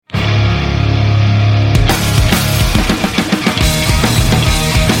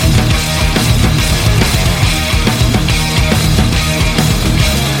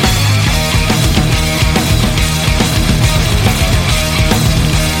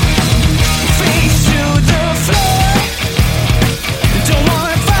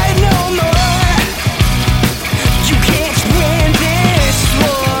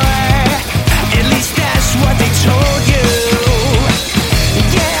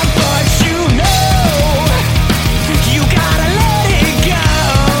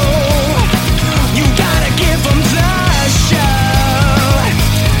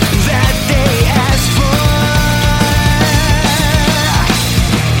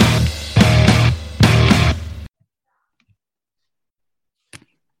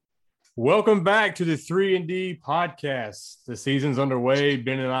Welcome back to the 3&D podcast. The season's underway.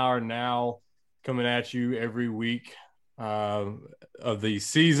 Ben and I are now coming at you every week of the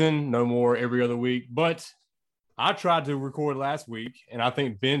season. No more every other week. But I tried to record last week, and I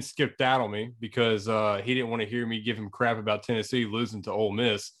think Ben skipped out on me because he didn't want to hear me give him crap about Tennessee losing to Ole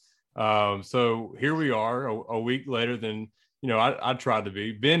Miss. So here we are a week later than I tried to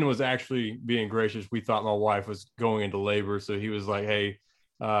be. Ben was actually being gracious. We thought my wife was going into labor, so he was like, hey,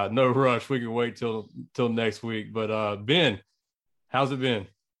 no rush. We can wait till next week. But Ben, how's it been?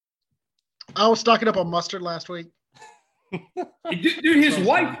 I was stocking up on mustard last week. Dude, his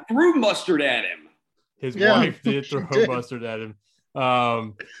wife threw mustard at him. His wife did throw mustard at him.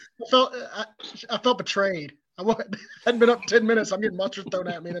 I felt betrayed. I hadn't been up 10 minutes. I'm getting mustard thrown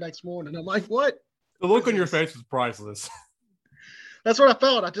at me the next morning. I'm like, what? The look on your face was priceless. That's what I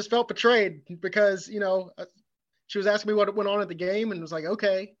felt. I just felt betrayed because, she was asking me what went on at the game and was like,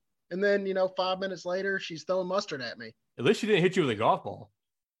 okay. And then, 5 minutes later, she's throwing mustard at me. At least she didn't hit you with a golf ball.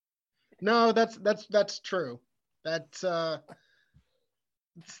 No, that's true. That's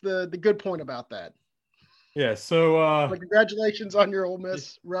it's the good point about that. Yeah. So congratulations on your Ole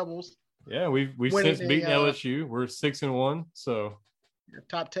Miss Rebels. Yeah, we've since beaten LSU. We're 6-1. So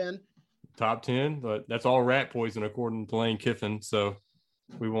top 10. Top 10, but that's all rat poison according to Lane Kiffin. So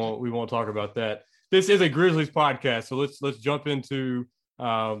we won't talk about that. This is a Grizzlies podcast, so let's jump into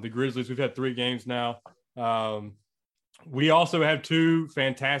the Grizzlies. We've had 3 games now. We also have 2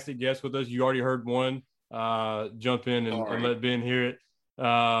 fantastic guests with us. You already heard one. Jump in and let Ben hear it.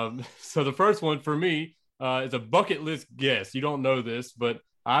 So the first one for me is a bucket list guest. You don't know this, but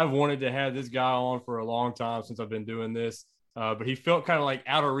I've wanted to have this guy on for a long time since I've been doing this. But he felt kind of like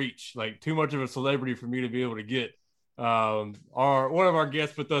out of reach, like too much of a celebrity for me to be able to get. One of our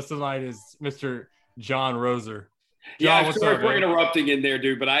guests with us tonight is Mr. John Roser. John, I'm sorry for interrupting in there,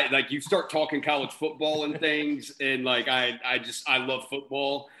 dude, but you start talking college football and things, and I love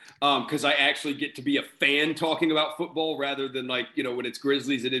football because I actually get to be a fan talking about football rather than when it's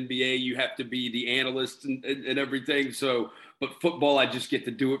Grizzlies and NBA, you have to be the analyst and everything. So, but football, I just get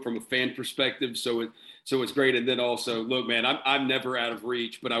to do it from a fan perspective. So it's great. And then also, look, man, I'm never out of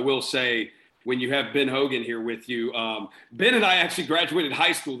reach, but I will say, when you have Ben Hogan here with you, Ben and I actually graduated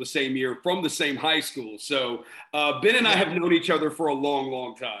high school the same year from the same high school. So Ben and I have known each other for a long,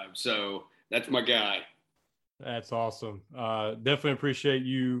 long time. So that's my guy. That's awesome. Definitely appreciate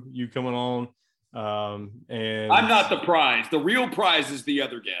you coming on. And I'm not the prize. The real prize is the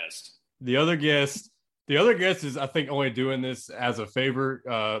other guest. The other guest is, I think, only doing this as a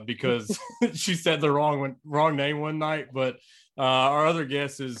favor because she said the wrong name one night. But our other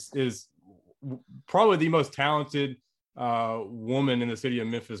guest is probably the most talented woman in the city of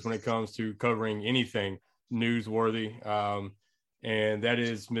Memphis when it comes to covering anything newsworthy. And that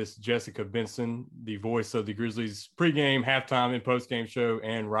is Miss Jessica Benson, the voice of the Grizzlies pregame, halftime, and postgame show,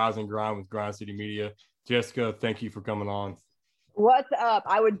 and Rise and Grind with Grind City Media. Jessica, thank you for coming on. What's up?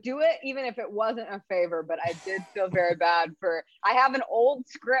 I would do it even if it wasn't a favor, but I did feel very bad I have an old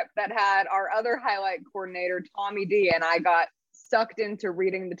script that had our other highlight coordinator, Tommy D, and I got sucked into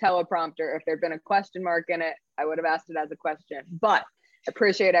reading the teleprompter. If there'd been a question mark in it, I would have asked it as a question. But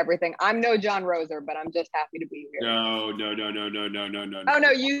appreciate everything. I'm no John Roser, but I'm just happy to be here. No. Oh no,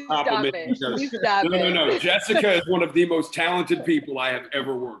 you stop it. You stop it. No. Jessica is one of the most talented people I have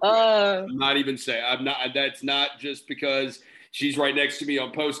ever worked with. I'm not even saying. I'm not. That's not just because she's right next to me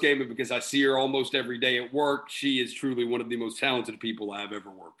on postgame, and because I see her almost every day at work. She is truly one of the most talented people I've ever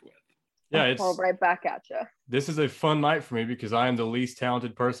worked with. Yeah, it's right back at you. This is a fun night for me because I am the least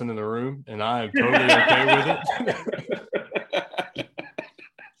talented person in the room, and I am totally okay with it.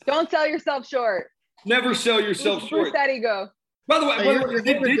 Don't sell yourself short. Never sell yourself short. Boost that ego. By the way, you're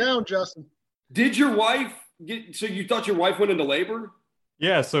getting down, Justin. Did your wife so you thought your wife went into labor?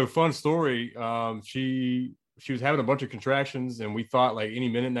 Yeah. So fun story. She was having a bunch of contractions, and we thought any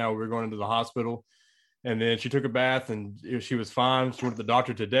minute now we were going into the hospital. And then she took a bath and she was fine. She went to the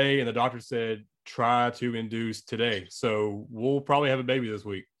doctor today, and the doctor said, try to induce today. So we'll probably have a baby this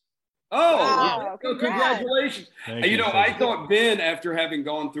week. Oh, wow. Congratulations. I thought Ben, after having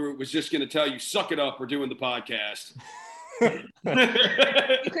gone through it, was just going to tell you, suck it up, we're doing the podcast.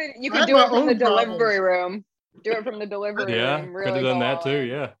 You could do it from the delivery room. Do it from the delivery room. Yeah, could have done that too,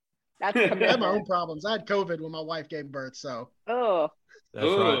 yeah. That's I had my own problems. I had COVID when my wife gave birth, so. Oh. That's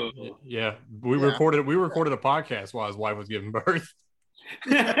right. Yeah. We recorded a podcast while his wife was giving birth.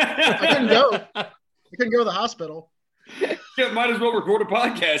 I couldn't go to the hospital. Yeah, might as well record a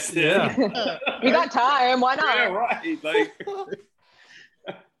podcast then. Yeah. You got time. Why not? Yeah, right.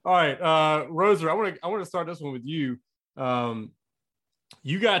 All right. Roser, I want to start this one with you.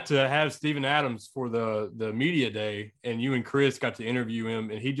 You got to have Steven Adams for the media day, and you and Chris got to interview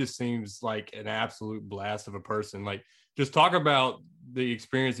him, and he just seems like an absolute blast of a person. Like, just talk about the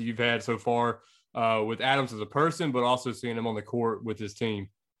experience that you've had so far with Adams as a person, but also seeing him on the court with his team.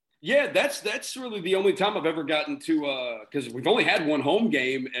 Yeah, that's really the only time I've ever gotten to because we've only had one home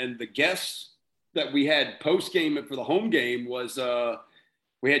game, and the guests that we had post game for the home game was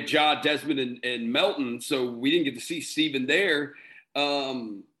we had Ja, Desmond, and Melton, so we didn't get to see Steven there.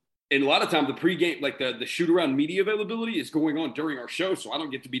 And a lot of times the pregame, like the shoot around media availability is going on during our show. So I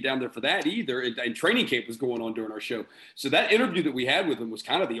don't get to be down there for that either. And training camp was going on during our show. So that interview that we had with him was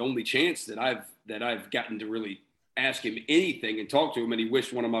kind of the only chance that I've gotten to really ask him anything and talk to him. And he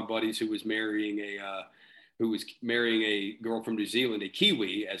wished one of my buddies who was marrying a girl from New Zealand, a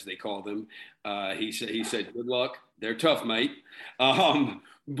Kiwi, as they call them. He said, good luck. They're tough, mate.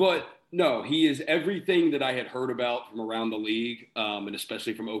 But no, he is everything that I had heard about from around the league, and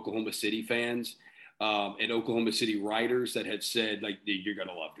especially from Oklahoma City fans and Oklahoma City writers that had said, like, you're going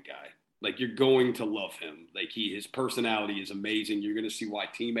to love the guy. Like, you're going to love him. Like, his personality is amazing. You're going to see why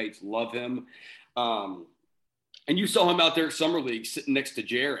teammates love him. And you saw him out there at Summer League sitting next to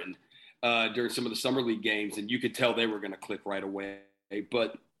Jaren during some of the Summer League games, and you could tell they were going to click right away.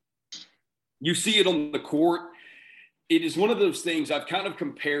 But you see it on the court. It is one of those things. I've kind of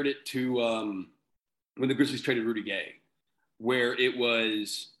compared it to when the Grizzlies traded Rudy Gay, where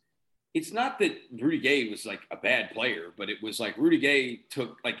it's not that Rudy Gay was like a bad player, but it was like Rudy Gay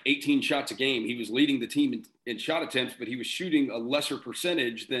took like 18 shots a game. He was leading the team in shot attempts, but he was shooting a lesser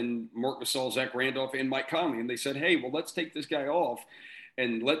percentage than Marc Gasol, Zach Randolph, and Mike Conley. And they said, hey, well, let's take this guy off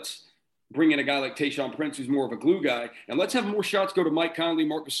and let's bring in a guy like Tayshaun Prince, who's more of a glue guy, and let's have more shots go to Mike Conley,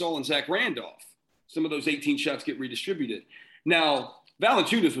 Marc Gasol, and Zach Randolph. Some of those 18 shots get redistributed. Now,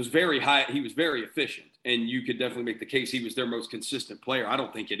 Valanciunas was very high. He was very efficient, and you could definitely make the case he was their most consistent player. I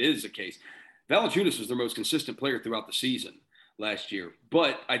don't think it is the case. Valanciunas was their most consistent player throughout the season last year.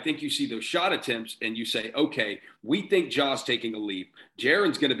 But I think you see those shot attempts, and you say, okay, we think Ja's taking a leap.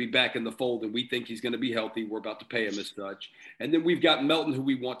 Jaren's going to be back in the fold, and we think he's going to be healthy. We're about to pay him as such. And then we've got Melton, who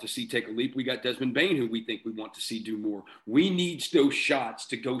we want to see take a leap. We got Desmond Bane, who we think we want to see do more. We need those shots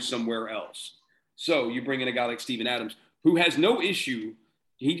to go somewhere else. So you bring in a guy like Steven Adams, who has no issue.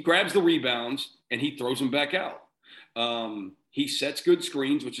 He grabs the rebounds and he throws them back out. He sets good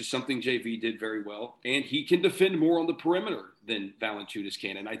screens, which is something JV did very well. And he can defend more on the perimeter than Valanciunas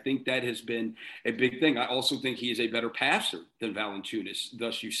can. And I think that has been a big thing. I also think he is a better passer than Valanciunas.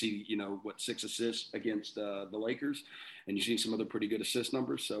 Thus, you see, 6 assists against the Lakers. And you see some other pretty good assist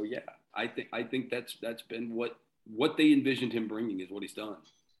numbers. So, yeah, I think that's been what they envisioned him bringing is what he's done.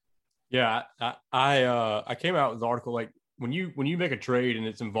 Yeah, I came out with the article, like, when you make a trade and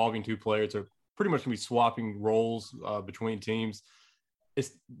it's involving two players, they're pretty much going to be swapping roles between teams.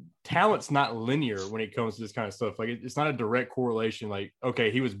 Talent's not linear when it comes to this kind of stuff. Like, it's not a direct correlation. Like,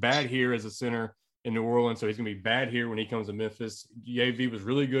 okay, he was bad here as a center in New Orleans, so he's going to be bad here when he comes to Memphis. JV was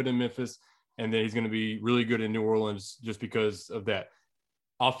really good in Memphis, and then he's going to be really good in New Orleans just because of that.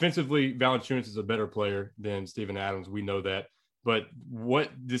 Offensively, Valanciunas is a better player than Steven Adams. We know that. But what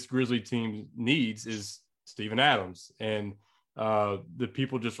this Grizzly team needs is Steven Adams. And the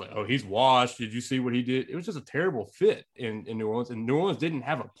people just like, oh, he's washed. Did you see what he did? It was just a terrible fit in New Orleans. And New Orleans didn't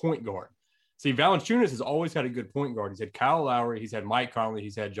have a point guard. See, Valanciunas has always had a good point guard. He's had Kyle Lowry. He's had Mike Conley.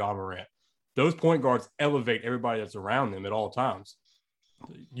 He's had Ja Morant. Those point guards elevate everybody that's around them at all times.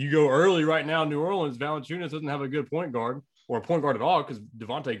 You go early right now, New Orleans, Valanciunas doesn't have a good point guard or a point guard at all because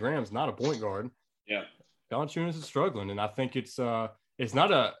Devontae Graham's not a point guard. Yeah. Valanciunas is struggling, and I think it's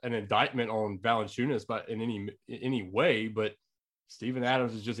not an indictment on Valanciunas, but in any way. But Steven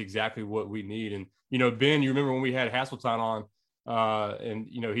Adams is just exactly what we need. And Ben, you remember when we had Hasseltine on, and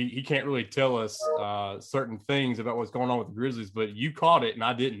he can't really tell us certain things about what's going on with the Grizzlies, but you caught it and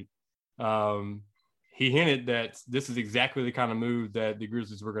I didn't. He hinted that this is exactly the kind of move that the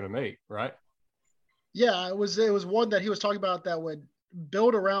Grizzlies were going to make, right? Yeah, it was one that he was talking about that would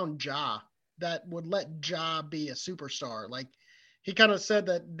build around Ja. That would let Ja be a superstar. Like, he kind of said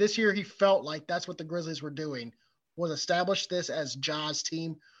that this year he felt like that's what the Grizzlies were doing, was establish this as Ja's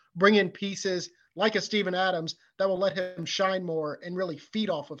team, bring in pieces like a Steven Adams that will let him shine more and really feed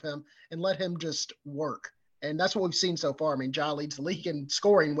off of him and let him just work. And that's what we've seen so far. I mean, Ja leads the league in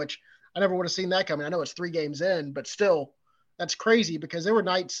scoring, which I never would have seen that coming. I know it's 3 games in, but still, that's crazy because there were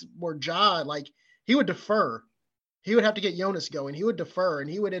nights where Ja, like, he would defer. He would have to get Jonas going. He would defer, and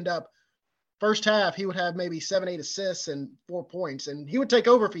he would end up first half, he would have maybe 7-8 assists and 4 points, and he would take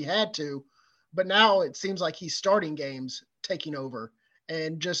over if he had to. But now it seems like he's starting games, taking over,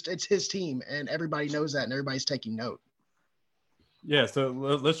 and just it's his team, and everybody knows that, and everybody's taking note. Yeah, so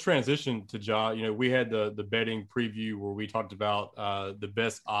let's transition to Ja. You know, we had the betting preview where we talked about the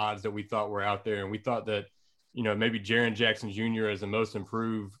best odds that we thought were out there, and we thought that, you know, maybe Jaren Jackson Jr. as the most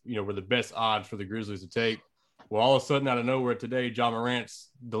improved, you know, were the best odds for the Grizzlies to take. Well, all of a sudden, out of nowhere today, Ja Morant's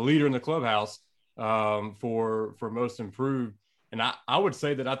the leader in the clubhouse for most improved. And I would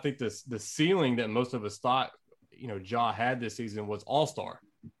say that I think the ceiling that most of us thought, you know, Ja had this season was all-star.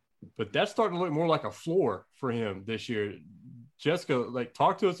 But that's starting to look more like a floor for him this year. Jessica, like,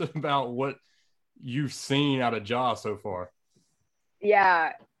 talk to us about what you've seen out of Ja so far.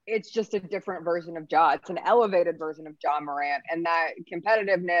 Yeah, it's just a different version of Ja. It's an elevated version of Ja Morant, and that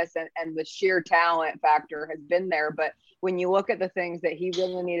competitiveness and the sheer talent factor has been there. But when you look at the things that he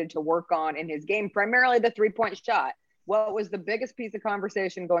really needed to work on in his game, primarily the three-point shot, what was the biggest piece of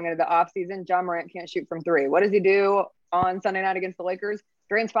conversation going into the offseason? Ja Morant can't shoot from three. What does he do on Sunday night against the Lakers?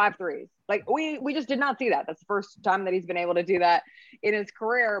 Drains 5 threes. Like, we just did not see that. That's the first time that he's been able to do that in his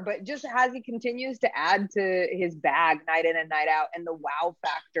career. But just as he continues to add to his bag night in and night out, and the wow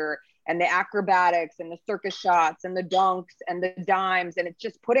factor and the acrobatics and the circus shots and the dunks and the dimes, and it's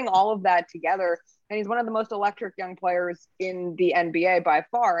just putting all of that together. And he's one of the most electric young players in the NBA by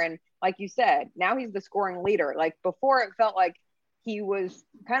far. And like you said, now he's the scoring leader. Like, before, it felt like he was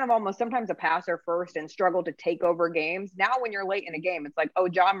kind of almost sometimes a passer first and struggled to take over games. Now, when you're late in a game, it's like, oh,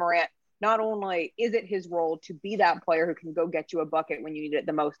 Ja Morant, not only is it his role to be that player who can go get you a bucket when you need it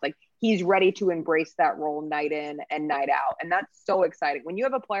the most, like, he's ready to embrace that role night in and night out. And that's so exciting. When you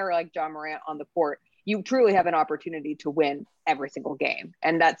have a player like Ja Morant on the court, you truly have an opportunity to win every single game.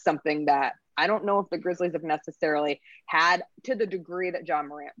 And that's something that I don't know if the Grizzlies have necessarily had to the degree that Ja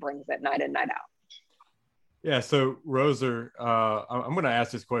Morant brings it night in, night out. Yeah, so Roser, I'm going to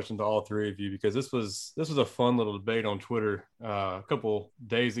ask this question to all three of you because this was a fun little debate on Twitter a couple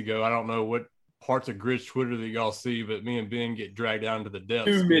days ago. I don't know what parts of Grizz Twitter that y'all see, but me and Ben get dragged down to the depths.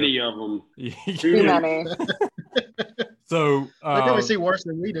 Too many of them. Too many. So they probably see worse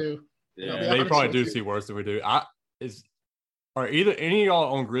than we do. Yeah, they probably do see worse than we do. Are either any of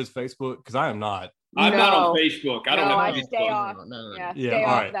y'all on Grizz Facebook? Because I am not. I'm not on Facebook. I don't have I Facebook. stay off. Yeah, stay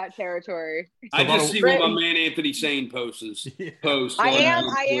off that territory. I just see what my man Anthony Sane posts. I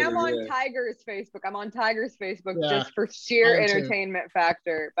am on Tiger's Facebook. I'm on Tiger's Facebook just for sheer entertainment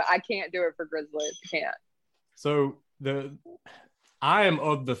factor, but I can't do it for Grizzlies. I can't. So I am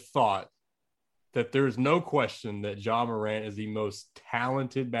of the thought that there's no question that Ja Morant is the most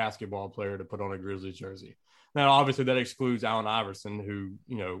talented basketball player to put on a Grizzlies jersey. Now, obviously, that excludes Allen Iverson, who,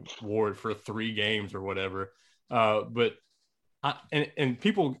 you know, wore it for 3 games or whatever. But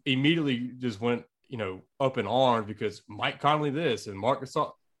people immediately just went, you know, up in arms because Mike Conley this and Marc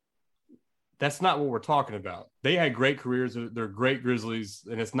Gasol. That's not what we're talking about. They had great careers. They're great Grizzlies,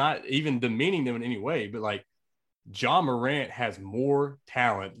 and it's not even demeaning them in any way. But, like, Ja Morant has more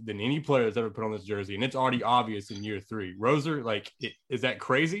talent than any player that's ever put on this jersey, and it's already obvious in year 3. Roser, like, is that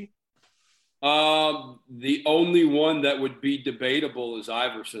crazy? The only one that would be debatable is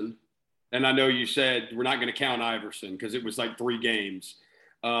Iverson. And I know you said we're not going to count Iverson because it was like 3 games.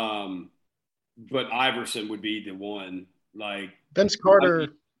 But Iverson would be the one. Like Vince Carter.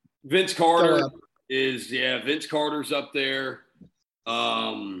 Vince Carter's up there. But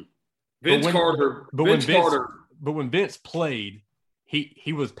when Vince played,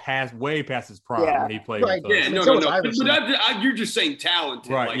 he was way past his prime when he played. Right. Yeah, no. But you're just saying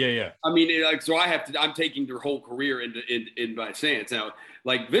talented, right? Like, yeah. I mean, like, so I'm taking their whole career in my stance now.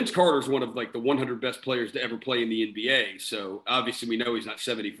 Like, Vince Carter's one of like the 100 best players to ever play in the NBA. So obviously we know he's not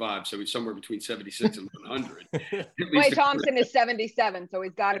 75, so he's somewhere between 76 and 100. Klay Thompson is 77, so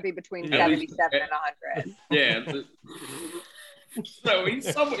he's got to be between 77 and 100. Yeah. So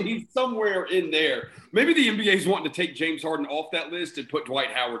he's somewhere in there. Maybe the NBA's wanting to take James Harden off that list and put Dwight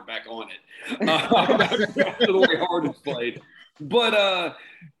Howard back on it. After the way Harden's played. But,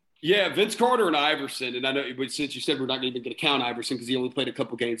 Vince Carter and Iverson, and I know since you said we're not even going to count Iverson because he only played a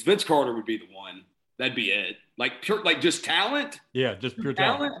couple games, Vince Carter would be the one. That'd be it. Like pure, like just talent. Yeah, just pure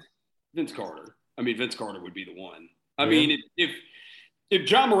talent. Vince Carter would be the one. I mean, if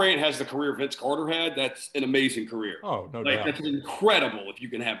Ja Morant has the career Vince Carter had, that's an amazing career. Oh, no doubt. That's incredible if you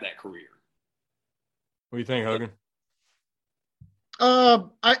can have that career. What do you think, Hogan?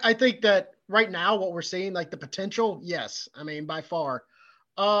 I think that right now what we're seeing, like the potential, yes. I mean, by far.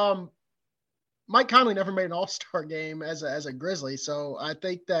 Mike Conley never made an all-star game as a Grizzly, so I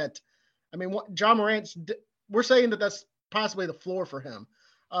think that, I mean, Ja Morant's, we're saying that that's possibly the floor for him.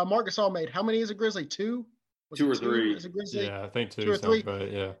 Marc Gasol made how many as a Grizzly? 2? 2 or 3. As a Grizzly? Yeah, I think 2 or 3.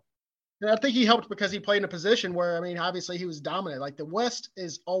 Right, yeah. And I think he helped because he played in a position where, I mean, obviously he was dominant. Like the West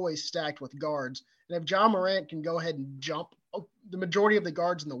is always stacked with guards. And if Ja Morant can go ahead and jump the majority of the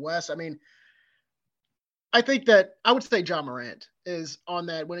guards in the West. I mean, I think that I would say Ja Morant is on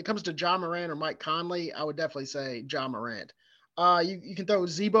that. When it comes to Ja Morant or Mike Conley, I would definitely say Ja Morant. You can throw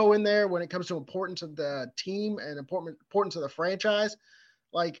Zebo in there when it comes to importance of the team and importance of the franchise.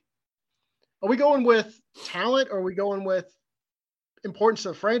 Like, are we going with talent or are we going with importance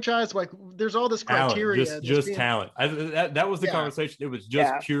of the franchise? Like, there's all this criteria. Talent, just talent. That was the conversation. It was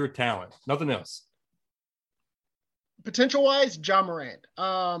just pure talent, nothing else. Potential-wise, Ja Morant.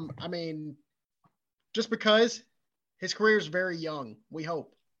 I mean, just because his career is very young, we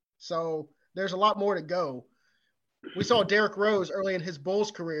hope. So there's a lot more to go. We saw Derrick Rose early in his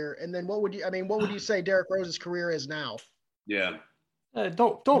Bulls career, and then what would you say Derrick Rose's career is now? Yeah.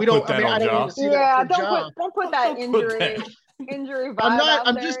 Don't put that on Ja. Yeah, don't put that injury vibe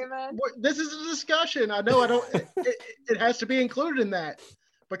out there, man. This is a discussion. I know I don't. It has to be included in that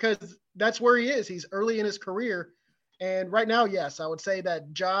because that's where he is. He's early in his career, and right now, yes, I would say that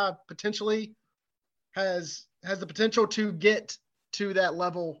Ja potentially has the potential to get to that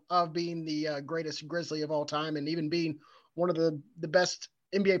level of being the greatest Grizzly of all time and even being one of the best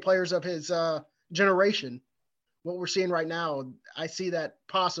NBA players of his generation. What we're seeing right now, I see that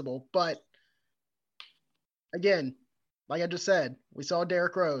possible. But again, like I just said, we saw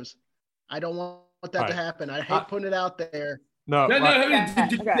Derrick Rose. I don't want that to happen. I hate putting it out there. No.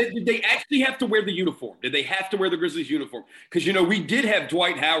 Did they actually have to wear the uniform? Did they have to wear the Grizzlies uniform? Because, we did have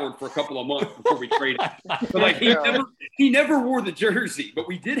Dwight Howard for a couple of months before we traded. But he never wore the jersey, but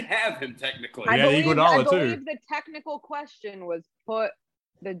we did have him technically. I believe the technical question was put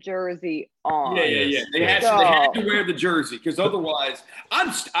the jersey on. Yeah. They had to wear the jersey because otherwise,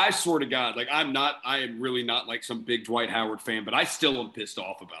 I swear to God, I am really not like some big Dwight Howard fan, but I still am pissed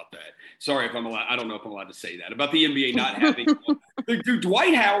off about that. Sorry if I'm allowed. I don't know if I'm allowed to say that about the NBA not having. Dude,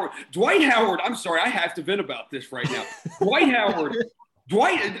 Dwight Howard. I'm sorry, I have to vent about this right now.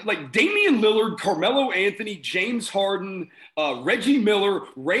 Like Damian Lillard, Carmelo Anthony, James Harden, Reggie Miller,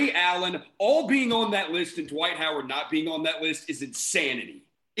 Ray Allen, all being on that list and Dwight Howard not being on that list is insanity.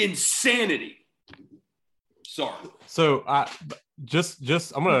 Sorry. So I'm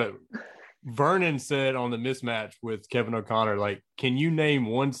gonna. Vernon said on the mismatch with Kevin O'Connor, like, can you name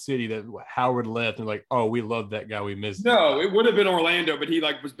one city that Howard left and like, oh, we love that guy, we missed him? No, it would have been Orlando, but he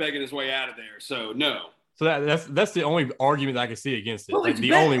was begging his way out of there. So no. So that's the only argument I can see against it. Well, like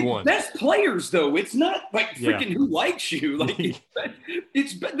the only one. Best players though. It's not like freaking who likes you. Like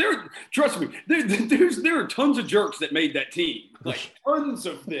it's there. Trust me. There are tons of jerks that made that team. Like tons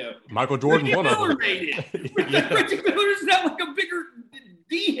of them. Michael Jordan, one of them. Made it. Reggie Miller is not like a bigger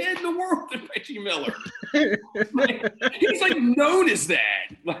D-head in the world than Reggie Miller. He's like known as that.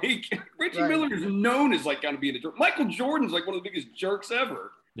 Like Reggie Miller is known as like kind of being a jerk. Michael Jordan's like one of the biggest jerks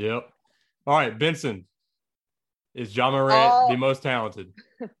ever. Yep. All right, Benson. Is Ja Morant the most talented?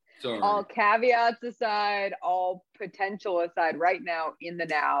 Sorry. All caveats aside, all potential aside, right now, in the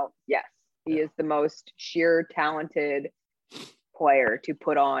now, yes, he is the most sheer talented player to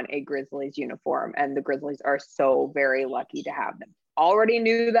put on a Grizzlies uniform. And the Grizzlies are so very lucky to have them. Already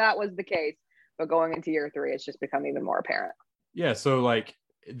knew that was the case, but going into year 3, it's just become even more apparent. Yeah. So like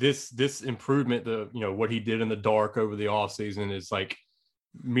this improvement, what he did in the dark over the offseason is like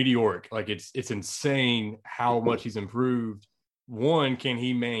meteoric. Like it's insane how much he's improved. One, can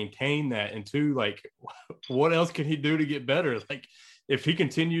he maintain that? And two, like what else can he do to get better? Like if he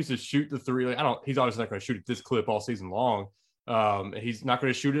continues to shoot the three, he's obviously not going to shoot at this clip all season long. He's not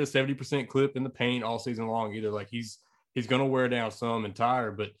going to shoot at a 70% clip in the paint all season long either. Like he's going to wear down some and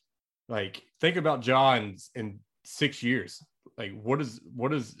tire, but like think about Ja in 6 years. Like what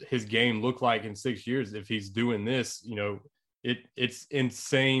does his game look like in 6 years if he's doing this? It's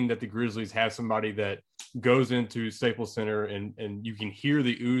insane that the Grizzlies have somebody that goes into Staples Center and you can hear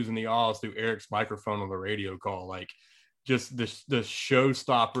the oohs and the ahs through Eric's microphone on the radio call. Like just the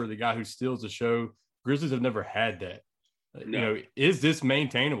showstopper, the guy who steals the show. Grizzlies have never had that. No. Is this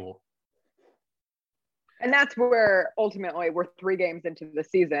maintainable? And that's where ultimately we're 3 games into the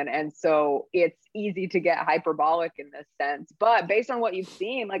season. And so it's easy to get hyperbolic in this sense. But based on what you've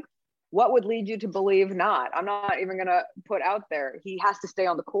seen, like what would lead you to believe not? I'm not even going to put out there. He has to stay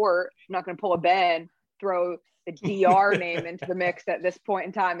on the court. I'm not going to pull a Ben, throw the DR name into the mix at this point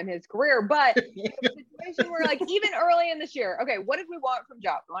in time in his career. But a situation where like even early in this year, okay, what did we want from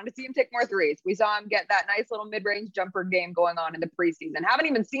Ja? We wanted to see him take more threes. We saw him get that nice little mid-range jumper game going on in the preseason. Haven't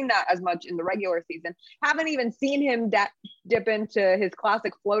even seen that as much in the regular season. Haven't even seen him dip into his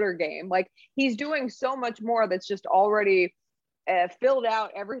classic floater game. Like he's doing so much more that's just already filled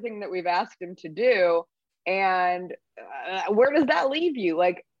out everything that we've asked him to do. And where does that leave you?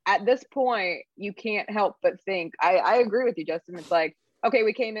 Like, at this point, you can't help but think, I agree with you, Justin. It's like, okay,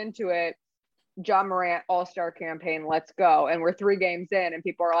 we came into it, Ja Morant all-star campaign, let's go. And we're 3 games in and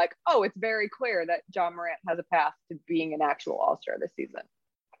people are like, oh, it's very clear that Ja Morant has a path to being an actual all-star this season.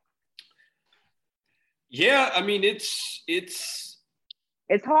 Yeah, I mean, it's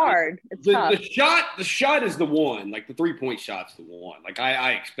hard. It's tough. The shot is the one. Like the 3-point shot's the one. Like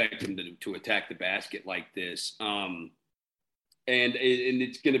I expect him to attack the basket like this. And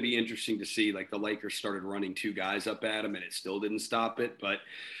it's going to be interesting to see. Like the Lakers started running 2 guys up at him, and it still didn't stop it. But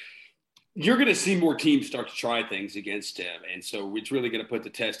you're going to see more teams start to try things against him, and so it's really going to put the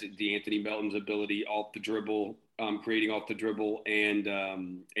test at DeAnthony Melton's ability off the dribble, creating off the dribble, and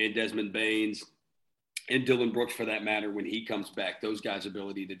Desmond Bane's. And Dylan Brooks, for that matter, when he comes back, those guys'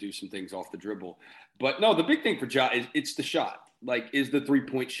 ability to do some things off the dribble. But no, the big thing for Ja is it's the shot. Like, is the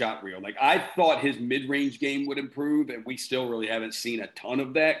 3-point shot real? Like, I thought his mid-range game would improve, and we still really haven't seen a ton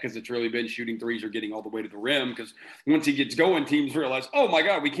of that because it's really been shooting threes or getting all the way to the rim. Because once he gets going, teams realize, oh my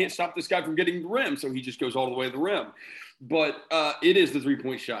God, we can't stop this guy from getting to the rim, so he just goes all the way to the rim. But it is the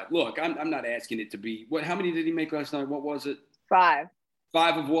 3-point shot. Look, I'm not asking it to be what? How many did he make last night? What was it? 5.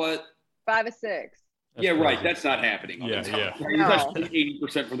 5 of what? 5 of 6. That's crazy. Right. That's not happening. Yeah. He's actually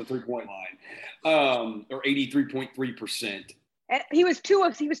 80% from the 3-point line, or 83.3%. And he was 2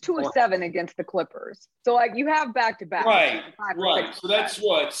 of 7 against the Clippers. So like you have back-to-back. Right. So that's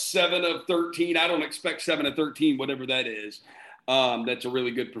what, 7 of 13. I don't expect 7 of 13, whatever that is. That's a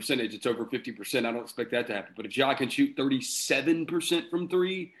really good percentage. It's over 50%. I don't expect that to happen. But if Ja can shoot 37% from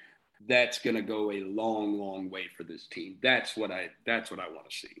 3, that's going to go a long, long way for this team. That's what I want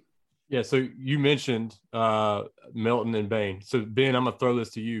to see. Yeah, so you mentioned Melton and Bane. So, Ben, I'm going to throw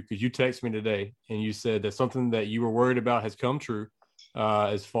this to you because you texted me today and you said that something that you were worried about has come true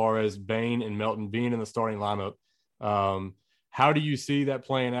as far as Bane and Melton being in the starting lineup. How do you see that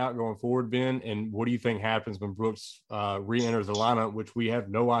playing out going forward, Ben? And what do you think happens when Brooks re-enters the lineup, which we have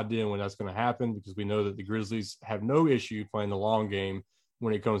no idea when that's going to happen because we know that the Grizzlies have no issue playing the long game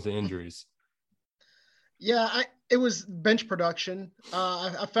when it comes to injuries? Yeah, it was bench production.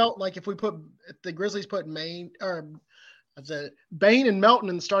 I felt like if the Grizzlies put Bane and Melton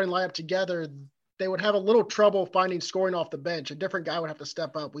in the starting lineup together, they would have a little trouble finding scoring off the bench. A different guy would have to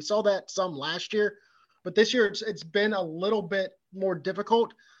step up. We saw that some last year, but this year it's been a little bit more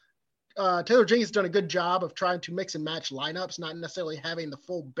difficult. Taylor Jenkins has done a good job of trying to mix and match lineups, not necessarily having the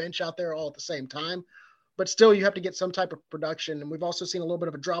full bench out there all at the same time. But still, you have to get some type of production. And we've also seen a little bit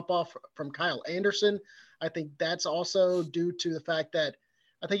of a drop-off from Kyle Anderson. I think that's also due to the fact that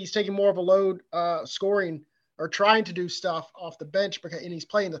I think he's taking more of a load scoring or trying to do stuff off the bench and he's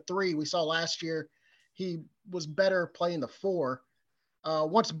playing the 3. We saw last year he was better playing the 4.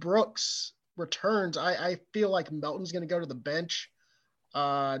 Once Brooks returns, I feel like Melton's going to go to the bench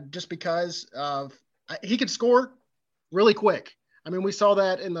just because of he can score really quick. I mean, we saw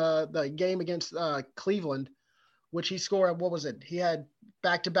that in the game against Cleveland, which he scored. What was it? He had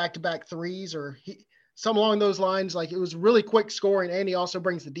back-to-back threes or something along those lines. Like, it was really quick scoring, and he also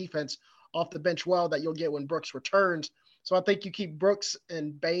brings the defense off the bench well that you'll get when Brooks returns. So I think you keep Brooks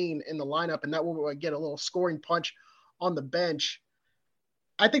and Bane in the lineup, and that will get a little scoring punch on the bench.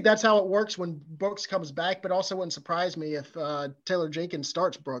 I think that's how it works when Brooks comes back, but also wouldn't surprise me if Taylor Jenkins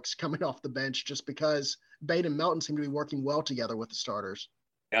starts Brooks coming off the bench just because Bane and Melton seem to be working well together with the starters.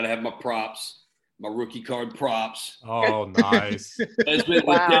 Got to have my props, my rookie card props. Oh, nice.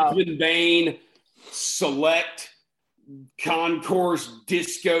 Desmond Bane, Select, Concourse,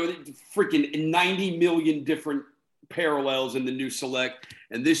 Disco, freaking 90 million different parallels in the new Select.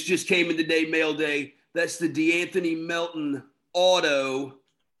 And this just came in today, mail day. That's the DeAnthony Melton auto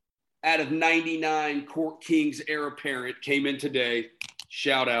out of 99 Court Kings heir apparent. Came in today.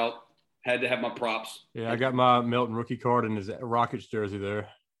 Shout out. Had to have my props. Yeah, I got my Melton rookie card in his Rockets jersey there.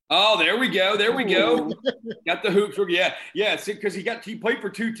 Oh, there we go. Got the hoops. Yeah. Because he played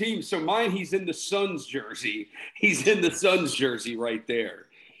for 2 teams. So mine, he's in the Suns jersey. He's in the Suns jersey right there.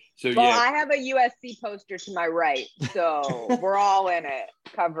 So I have a USC poster to my right. So we're all in it,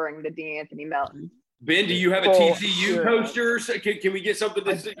 covering the DeAnthony Melton. Ben, do you have a TCU poster? Can we get something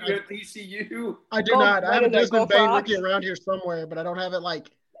to see at TCU? I do not. I have a Desmond Bane rookie around here somewhere, but I don't have it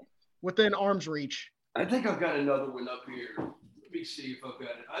within arm's reach. I think I've got another one up here. Let me see if I've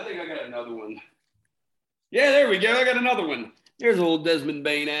got it. I think I got another one. Yeah, there we go. I got another one. There's a little Desmond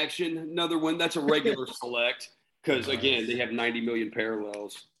Bane action. Another one. That's a regular Select because, again, they have 90 million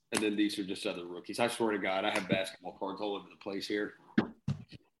parallels, and then these are just other rookies. I swear to God, I have basketball cards all over the place here.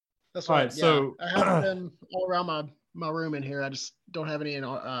 That's right. Yeah. So I have them all around my room in here. I just don't have any in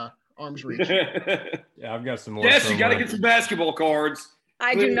arm's reach. Yeah, I've got some more. Yes, you got to get some basketball cards.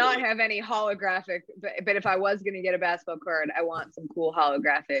 I do not have any holographic, but if I was going to get a basketball card, I want some cool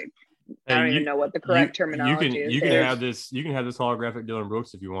holographic. I don't even know what the correct terminology is. You can have this. You can have this holographic Dylan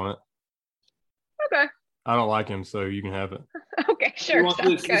Brooks if you want it. Okay. I don't like him, so you can have it. Okay, sure.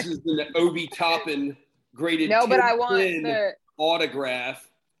 This is the Obi Toppin graded. No, but I want the autograph.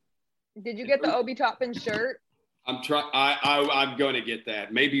 Did you get the Obi Toppin shirt? I'm going to get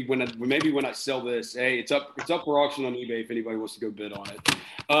that. Maybe when I sell this, hey, it's up for auction on eBay if anybody wants to go bid on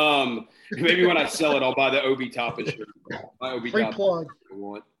it. Maybe when I sell it, I'll buy the Obi Toppin shirt. Free plug.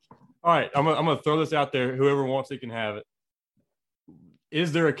 All right, I'm gonna throw this out there. Whoever wants it can have it.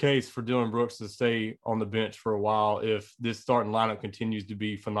 Is there a case for Dylan Brooks to stay on the bench for a while if this starting lineup continues to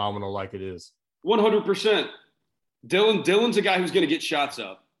be phenomenal like it is? 100%. Dylan's a guy who's going to get shots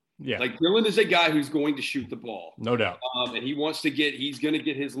up. Yeah. Like Dylan is a guy who's going to shoot the ball. No doubt. And he's going to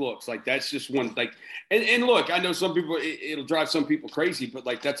get his looks. Like that's just one like, and look, I know some people, it'll drive some people crazy, but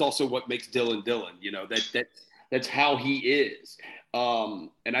like, that's also what makes Dylan, you know, that's how he is.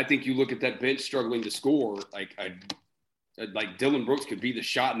 And I think you look at that bench struggling to score, like Dylan Brooks could be the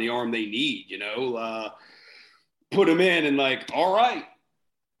shot in the arm they need, you know, put him in and like, all right,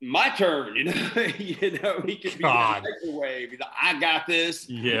 my turn, you know, he could be the microwave. He's like, I got this.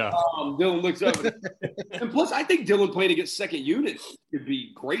 Yeah. Dylan looks up. And plus, I think Dylan playing against second unit could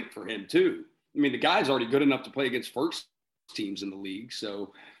be great for him too. I mean, the guy's already good enough to play against first teams in the league.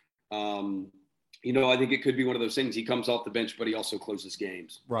 So, you know, I think it could be one of those things. He comes off the bench, but he also closes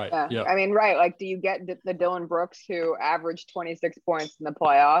games. Right. Yeah. I mean, right. Like, do you get the Dylan Brooks who averaged 26 points in the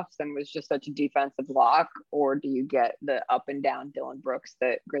playoffs and was just such a defensive lock? Or do you get the up and down Dylan Brooks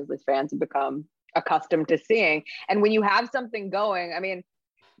that Grizzlies fans have become accustomed to seeing? And when you have something going, I mean,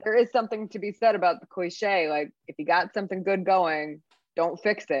 there is something to be said about the cliche. Like, if you got something good going, don't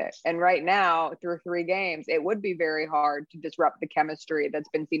fix it. And right now, through 3 games, it would be very hard to disrupt the chemistry that's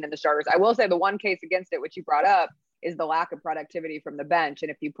been seen in the starters. I will say the one case against it, which you brought up, is the lack of productivity from the bench.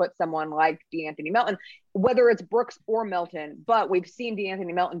 And if you put someone like DeAnthony Melton, whether it's Brooks or Melton, but we've seen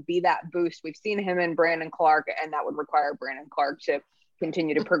DeAnthony Melton be that boost. We've seen him in Brandon Clark, and that would require Brandon Clark to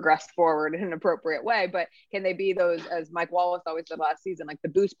continue to progress forward in an appropriate way. But can they be those, as Mike Wallace always said last season, like the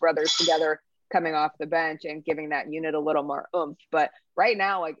Boost brothers together, coming off the bench and giving that unit a little more oomph? But right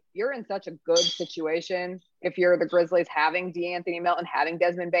now, like, you're in such a good situation if you're the Grizzlies, having DeAnthony Melton, having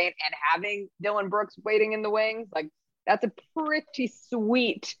Desmond Bane, and having Dylan Brooks waiting in the wings. Like, that's a pretty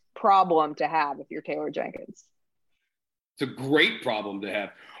sweet problem to have if you're Taylor Jenkins. It's a great problem to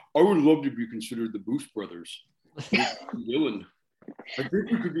have. I would love to be considered the Boost brothers. Dylan, I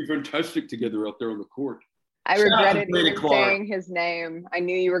think we could be fantastic together out there on the court. I regretted even saying his name. I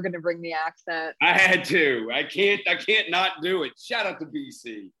knew you were going to bring the accent. I had to. I can't not do it. Shout out to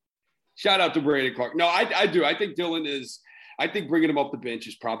BC. Shout out to Brandon Clark. No, I do. I think Dylan is. I think bringing him off the bench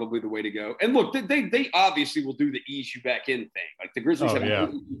is probably the way to go. And look, they obviously will do the ease you back in thing. Like the Grizzlies have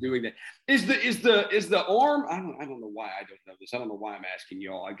been doing that. Is the arm? I don't know why I don't know this. I don't know why I'm asking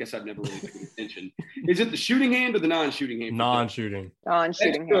y'all. I guess I've never really paid attention. Is it the shooting hand or the non-shooting hand? Non-shooting.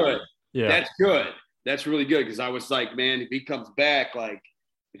 Non-shooting hand. Good. Yeah, that's good. That's really good because I was like, man, if he comes back, like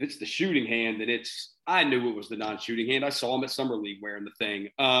if it's the shooting hand, then I knew it was the non-shooting hand. I saw him at Summer League wearing the thing.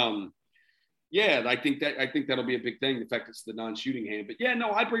 Yeah, I think that'll be a big thing, the fact it's the non-shooting hand. But yeah,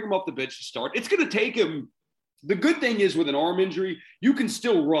 no, I bring him off the bench to start. It's going to take him. The good thing is with an arm injury, you can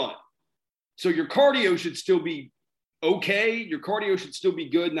still run. So your cardio should still be okay. Your cardio should still be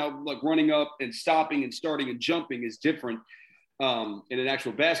good. Now, like running up and stopping and starting and jumping is different in an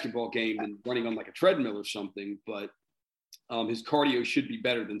actual basketball game than running on like a treadmill or something. But his cardio should be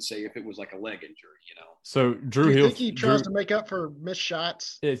better than, say, if it was like a leg injury, you know. So Drew Do you Hill, think he tries to make up for missed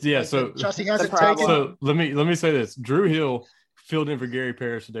shots? Yeah. So shots he hasn't taken. So let me say this: Drew Hill filled in for Gary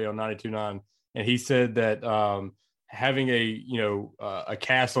Parrish today on 92.9, and he said that having a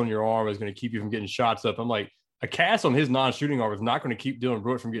cast on your arm is going to keep you from getting shots up. I'm like, a cast on his non-shooting arm is not going to keep Dylan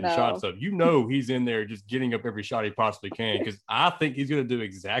Brooks from getting shots up. You know, he's in there just getting up every shot he possibly can, because I think he's going to do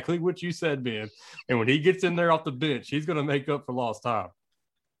exactly what you said, Ben. And when he gets in there off the bench, he's going to make up for lost time.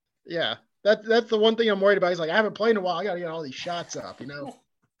 Yeah, that's the one thing I'm worried about. He's like, I haven't played in a while. I got to get all these shots up, you know.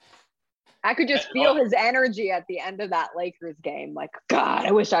 I could just feel his energy at the end of that Lakers game. Like, God,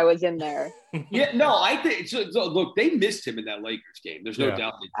 I wish I was in there. Yeah, no, I think so, look, they missed him in that Lakers game. There's no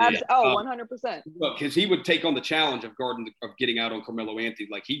doubt they did. 100%. Look, because he would take on the challenge of getting out on Carmelo Anthony.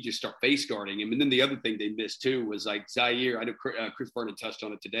 Like, he'd just start face guarding him. And then the other thing they missed too was like Zaire. I know Chris Vernon touched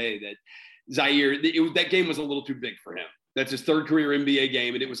on it today, that Zaire, that game was a little too big for him. That's his third career NBA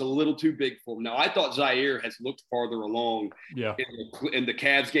game, and it was a little too big for him. Now, I thought Zaire has looked farther along in the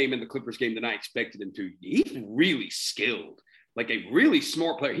Cavs game and the Clippers game than I expected him to. He's really skilled. like a really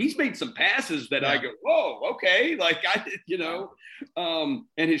smart player. He's made some passes that I go, whoa, okay. Like and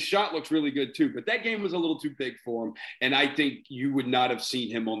his shot looks really good too, but that game was a little too big for him. And I think you would not have seen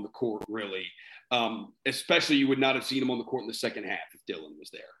him on the court really. Especially you would not have seen him on the court in the second half if Dillon was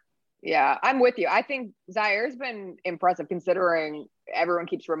there. Yeah, I'm with you. I think Zaire's been impressive considering everyone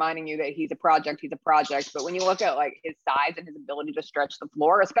keeps reminding you that he's a project. But when you look at like his size and his ability to stretch the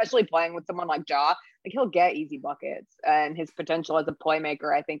floor, especially playing with someone like Ja, like he'll get easy buckets, and his potential as a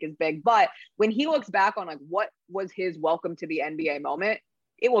playmaker, I think, is big. But when he looks back on like what was his welcome to the NBA moment,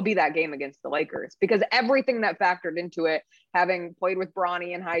 it will be that game against the Lakers, because everything that factored into it, having played with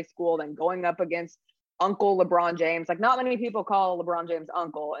Bronny in high school, then going up against Uncle LeBron James, like not many people call LeBron James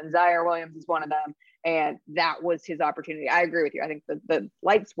uncle, and Ziaire Williams is one of them. And that was his opportunity. I agree with you. I think the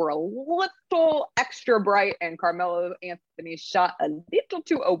lights were a little extra bright, and Carmelo Anthony shot a little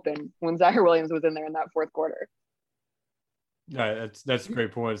too open when Ziaire Williams was in there in that fourth quarter. That's a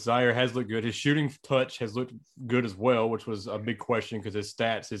great point. Ziaire has looked good. His shooting touch has looked good as well, which was a big question because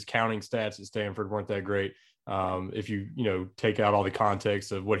his counting stats at Stanford weren't that great. If you take out all the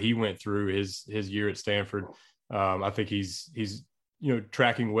context of what he went through his year at Stanford, I think he's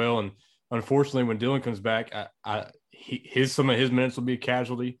tracking well. And unfortunately, when Dillon comes back, some of his minutes will be a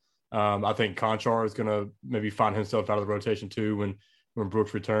casualty. I think Conchar is going to maybe find himself out of the rotation too when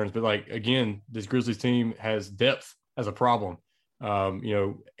Brooks returns. But like again, this Grizzlies team has depth as a problem.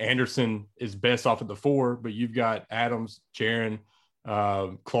 Anderson is best off at the 4, but you've got Adams, Jaren,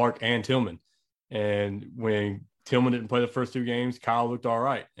 Clark, and Tillman. And when Tillman didn't play the first 2 games, Kyle looked all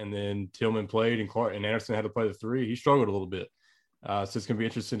right. And then Tillman played, and Clark and Anderson had to play the 3. He struggled a little bit. So it's going to be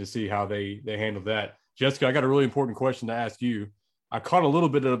interesting to see how they handle that. Jessica, I got a really important question to ask you. I caught a little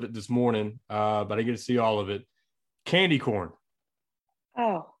bit of it this morning, but I didn't get to see all of it. Candy corn.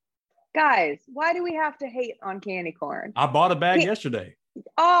 Oh, guys, why do we have to hate on candy corn? I bought a bag yesterday.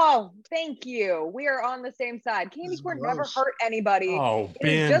 Oh, thank you. We are on the same side. Candy corn never hurt anybody. Oh,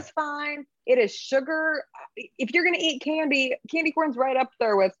 Ben. It is just fine. It is sugar. If you're going to eat candy corn's right up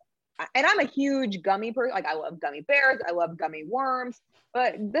there with, and I'm a huge gummy person. Like I love gummy bears. I love gummy worms.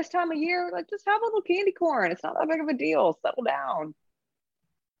 But this time of year, like just have a little candy corn. It's not that big of a deal. Settle down.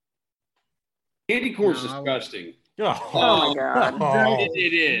 Candy corn's disgusting. Oh my God.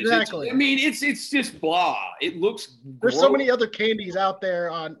 It is. Exactly. It's just blah. It looks There's gross. so many other candies out there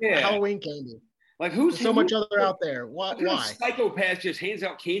on Halloween candy. Like There's so much other out there. Why? Psychopath just hands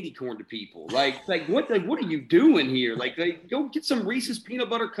out candy corn to people. Like what are you doing here? Like go get some Reese's peanut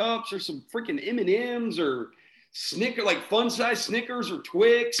butter cups or some freaking M&Ms or Snicker, like fun size Snickers or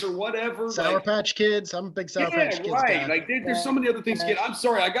Twix or whatever. Sour Patch Kids. I'm a big Sour Patch Kids right. guy. Like there's so many other things to get. I'm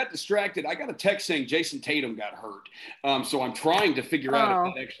sorry, I got distracted. I got a text saying Jason Tatum got hurt. So I'm trying to figure out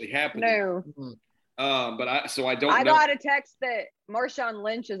if that actually happened. No. But I don't. I got a text that Marshawn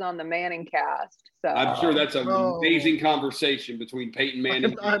Lynch is on the Manning cast. So I'm sure that's an amazing conversation between Peyton Manning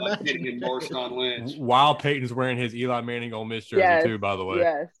and Marshawn Lynch. While Peyton's wearing his Eli Manning Ole Miss jersey too, by the way.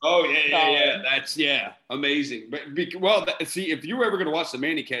 Yes. Oh yeah. That's amazing. But see, if you were ever going to watch the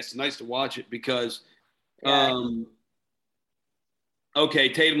Manning cast, it's nice to watch it because, okay,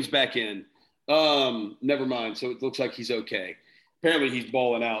 Tatum's back in. Never mind. So it looks like he's okay. Apparently he's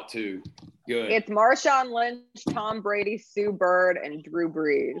balling out too. Good. It's Marshawn Lynch, Tom Brady, Sue Bird, and Drew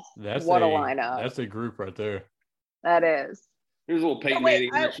Brees. What a lineup. That's a group right there. That is. There's a little Peyton Manning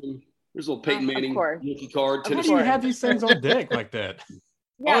action. There's a little Peyton Manning rookie card. How do you have these things on deck like that?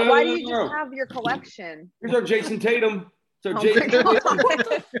 Yeah, why do you just have your collection? Here's our Jason Tatum. So Jason Tatum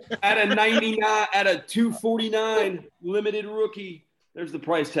at a 99, at a 249 limited rookie. There's the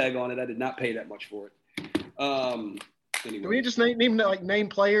price tag on it. I did not pay that much for it. Anyway. Do we just name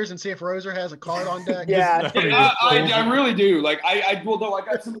players and see if Roser has a card on deck? I really do. Like I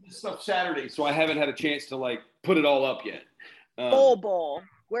got some of this stuff Saturday, so I haven't had a chance to put it all up yet. Bowl.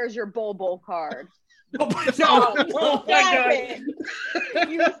 Where's your bowl card? Stop it.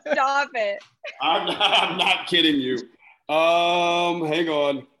 You stop it. I'm not kidding you. Hang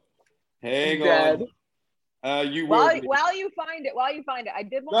on. While you find it, I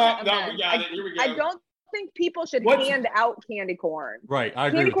did want to we got it. Here we go. I don't think people should hand out candy corn. Right, I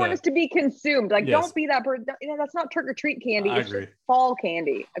agree. Candy with corn that. is to be consumed. Don't be that person. That's not trick or treat candy. I it's agree. just fall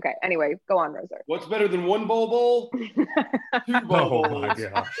candy. Okay. Anyway, go on, Roser. What's better than one bowl? 2 bowls. Oh my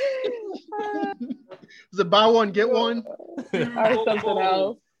gosh. Is it buy one get one? Or something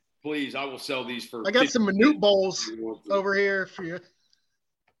else. Please, I will sell these for. I got some Minute Bowls over here for you.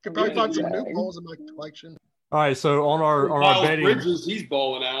 Could probably find some Minute Bowls in my collection. All right, so on our betting, Bridges, he's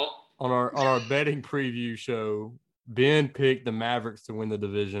balling out. On our betting preview show, Ben picked the Mavericks to win the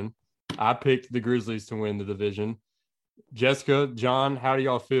division. I picked the Grizzlies to win the division. Jessica, John, how do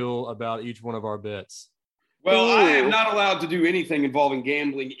y'all feel about each one of our bets? Well, I am not allowed to do anything involving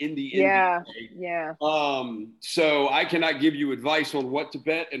gambling in the NBA. Yeah. So I cannot give you advice on what to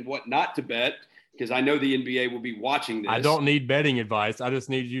bet and what not to bet because I know the NBA will be watching this. I don't need betting advice. I just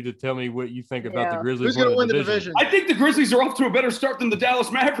need you to tell me what you think about the Grizzlies. Who's going to win the division? I think the Grizzlies are off to a better start than the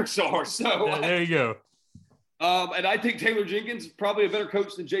Dallas Mavericks are. So there you go. And I think Taylor Jenkins is probably a better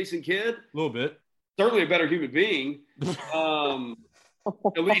coach than Jason Kidd. A little bit. Certainly a better human being.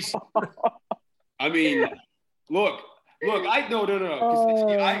 At least, I mean, look.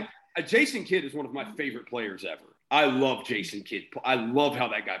 No. Jason Kidd is one of my favorite players ever. I love Jason Kidd. I love how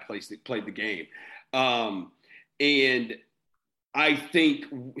that guy played the game. And I think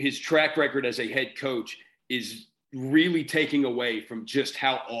his track record as a head coach is really taking away from just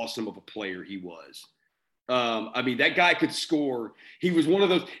how awesome of a player he was. I mean, that guy could score. He was one of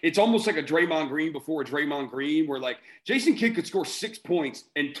those. It's almost like a Draymond Green before a Draymond Green, where like Jason Kidd could score 6 points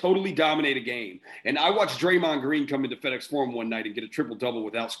and totally dominate a game. And I watched Draymond Green come into FedEx Forum one night and get a triple-double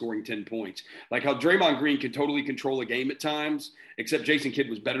without scoring 10 points. Like how Draymond Green could totally control a game at times, except Jason Kidd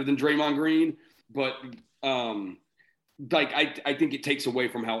was better than Draymond Green. But I think it takes away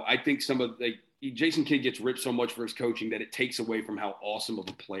from how I think Jason Kidd gets ripped so much for his coaching that it takes away from how awesome of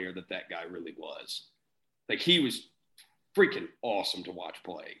a player that guy really was. Like, he was freaking awesome to watch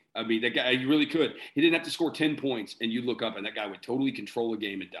play. I mean, that guy, he really could. He didn't have to score 10 points, and you look up, and that guy would totally control a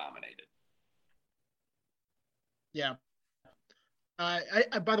game and dominate it. Yeah. I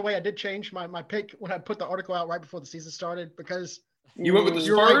by the way, I did change my pick when I put the article out right before the season started because you went with the Spurs?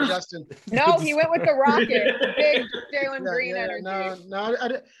 You're right, Justin. No, he went with the Rockets. Big Jalen Green energy. No,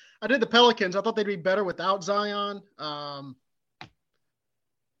 I did the Pelicans. I thought they'd be better without Zion.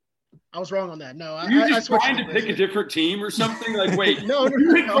 I was wrong on that. No, you just trying to pick a different team or something? Like, wait, no,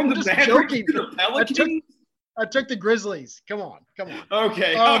 I'm just joking. I took the Grizzlies. Come on.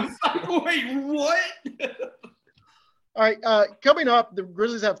 Okay. Wait, what? All right. Coming up, the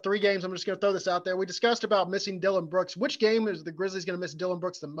Grizzlies have 3 games. I'm just going to throw this out there. We discussed about missing Dillon Brooks. Which game is the Grizzlies going to miss Dillon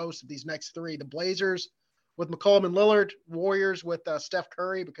Brooks the most of these next 3? The Blazers with McCollum and Lillard, Warriors with Steph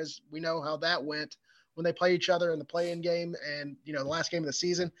Curry, because we know how that went when they play each other in the play-in game and, the last game of the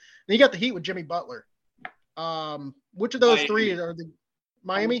season. And you got the Heat with Jimmy Butler. Which of those Miami. 3 are the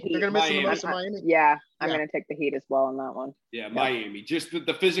Miami? They're going to miss them the most in Miami? Yeah, I'm going to take the Heat as well on that one. Yeah, Miami. Just the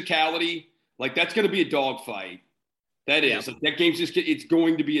physicality, like that's going to be a dogfight. That is. Like, that game's it's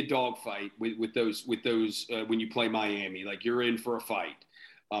going to be a dogfight with those when you play Miami. Like, you're in for a fight.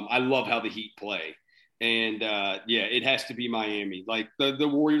 I love how the Heat play. And, it has to be Miami. Like, the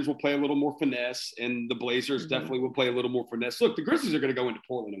Warriors will play a little more finesse, and the Blazers definitely will play a little more finesse. Look, the Grizzlies are going to go into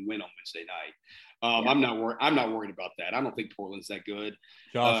Portland and win on Wednesday night. I'm not worried about that. I don't think Portland's that good.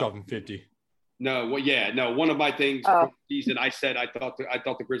 Josh off in 50. No, one of my things for the season, I said I thought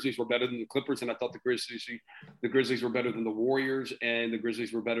the Grizzlies were better than the Clippers, and I thought the Grizzlies were better than the Warriors, and the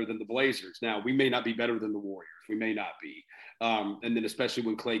Grizzlies were better than the Blazers. Now, we may not be better than the Warriors. We may not be. And then especially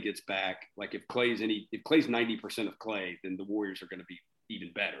when Clay gets back, like if Clay's 90% of Clay, then the Warriors are going to be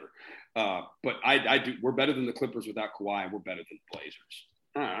even better. But we're better than the Clippers without Kawhi, and we're better than the Blazers.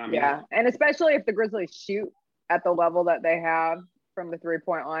 And especially if the Grizzlies shoot at the level that they have from the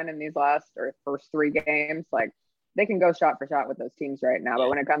 3-point line in these first 3 games, like they can go shot for shot with those teams right now. But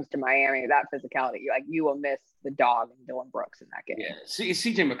when it comes to Miami, that physicality, like you will miss the dog and Dillon Brooks in that game. Yeah,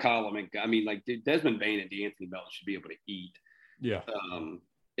 CJ McCollum, Desmond Bane and D'Anthony Melton should be able to eat. Yeah.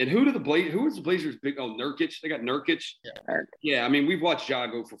 And who is the Blazers big? Oh, Nurkic. They got Nurkic. Yeah. We've watched Ja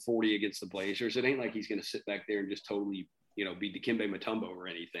go for 40 against the Blazers. It ain't like he's going to sit back there and just totally, be Dikembe Mutombo or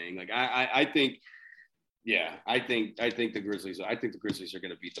anything. Like I think the Grizzlies are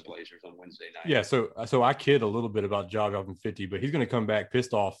going to beat the Blazers on Wednesday night. Yeah. So I kid a little bit about Ja dropping 50, but he's going to come back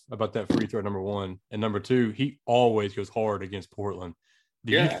pissed off about that free throw, number 1, and number 2. He always goes hard against Portland.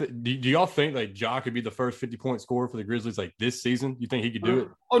 Do y'all think like Ja could be the first 50-point scorer for the Grizzlies like this season? You think he could do it?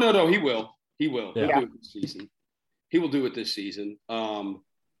 Oh no, he will. He will. Yeah. He'll do it this season. He will do it this season. I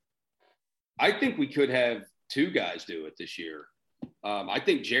think we could have 2 guys do it this year. I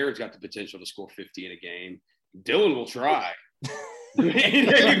think Jared's got the potential to score 50 in a game. Dylan will try.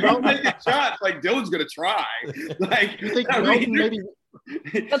 You don't make a shot. Like Dylan's going to try. Like you think maybe.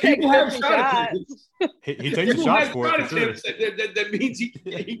 People have shots. He takes a shot for it. Sure. That means he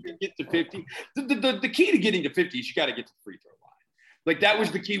can get to 50. The key to getting to 50 is you got to get to the free throw line. Like that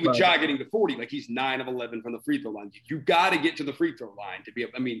was the key with Ja getting to 40. Like he's 9 of 11 from the free throw line. You got to get to the free throw line to be.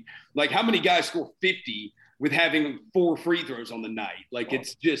 Like how many guys score 50 with having 4 free throws on the night? Like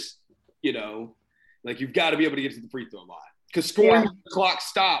it's just like you've got to be able to get to the free throw line. Because scoring with the clock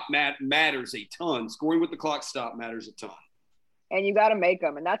stop matters a ton. Scoring with the clock stop matters a ton. And you got to make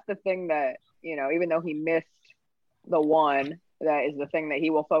them. And that's the thing that, even though he missed the one, that is the thing that he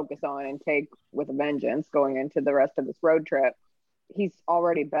will focus on and take with a vengeance going into the rest of this road trip. He's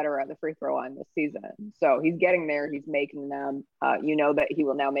already better at the free throw line this season. So he's getting there. He's making them. That he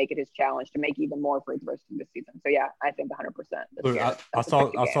will now make it his challenge to make even more free throws this season. So, yeah, I think 100%. Look, I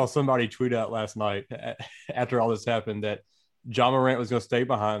saw somebody tweet out last night after all this happened that Ja Morant was going to stay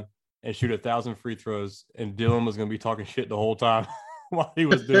behind and shoot 1,000 free throws, and Dylan was going to be talking shit the whole time while he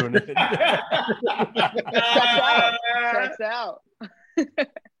was doing it. Checks out.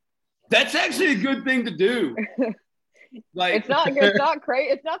 That's actually a good thing to do. Like it's not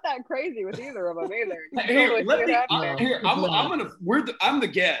crazy. It's not that crazy with either of them either. I'm the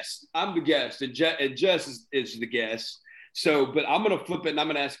guest. I'm the guest, and Jess is the guest. So, but I'm gonna flip it and I'm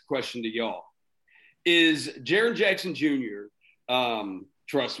gonna ask a question to y'all. Is Jaren Jackson Jr.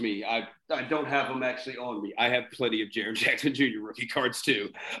 Trust me, I don't have them actually on me. I have plenty of Jaren Jackson Jr. rookie cards too.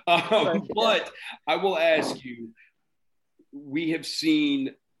 But I will ask you. We have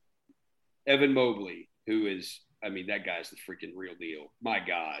seen Evan Mobley, who is. I mean, that guy's the freaking real deal. My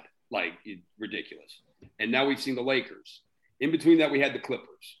God, ridiculous. And now we've seen the Lakers. In between that, we had the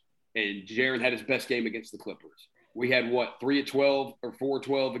Clippers. And Jaren had his best game against the Clippers. We had, 3 of 12 or 4 of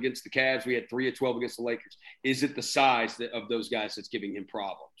 12 against the Cavs. We had 3 of 12 against the Lakers. Is it the size of those guys that's giving him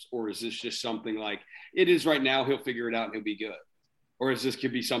problems? Or is this just something like it is right now, he'll figure it out and he'll be good? Or is this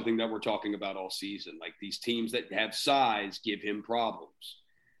could be something that we're talking about all season? Like these teams that have size give him problems.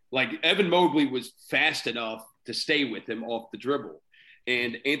 Like Evan Mobley was fast enough to stay with him off the dribble.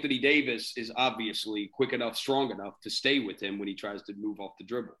 And Anthony Davis is obviously quick enough, strong enough to stay with him when he tries to move off the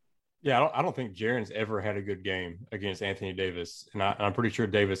dribble. Yeah, I don't think Jaren's ever had a good game against Anthony Davis. And I'm pretty sure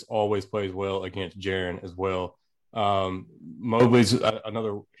Davis always plays well against Jaren as well. Mobley's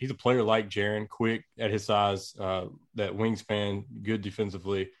he's a player like Jaren, quick at his size, that wingspan, good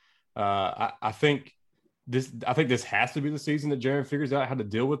defensively. I think this has to be the season that Jaren figures out how to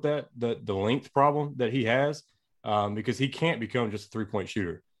deal with the length problem that he has, because he can't become just a 3-point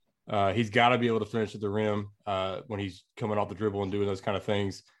shooter. He's got to be able to finish at the rim when he's coming off the dribble and doing those kind of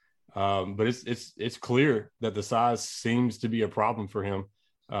things. But it's clear that the size seems to be a problem for him.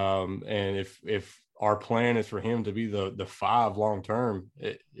 And if our plan is for him to be the 5 long term,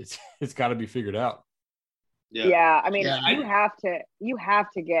 it's got to be figured out. Yeah. I mean, you have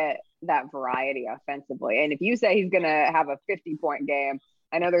to get that variety offensively. And if you say he's going to have a 50-point game,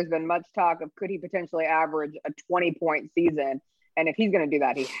 I know there's been much talk of could he potentially average a 20-point season. And if he's going to do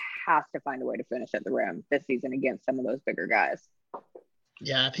that, he has to find a way to finish at the rim this season against some of those bigger guys.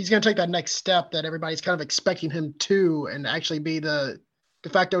 Yeah, if he's going to take that next step that everybody's kind of expecting him to and actually be the de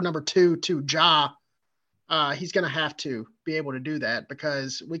facto number 2 to Ja, he's going to have to be able to do that,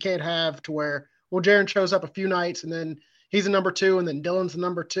 because we can't have to where, Jaren shows up a few nights and then he's a number 2 and then Dylan's the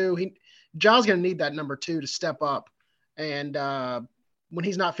number 2. Ja's going to need that number 2 to step up. And when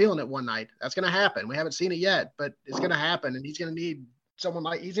he's not feeling it one night, that's going to happen. We haven't seen it yet, but it's going to happen. And he's going to need he's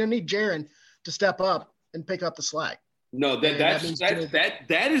going to need Jaren to step up and pick up the slack. No, that is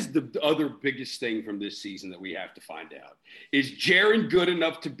the other biggest thing from this season that we have to find out. Is Jaren good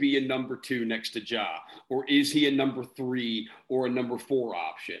enough to be a number 2 next to Ja? Or is he a number 3 or a number 4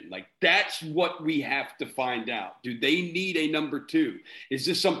 option? Like, that's what we have to find out. Do they need a number 2? Is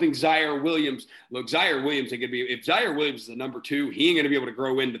this something Zaire Williams? Look, Zaire Williams, if Zaire Williams is the number 2, he ain't going to be able to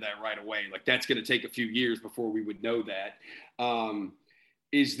grow into that right away. Like, that's going to take a few years before we would know that.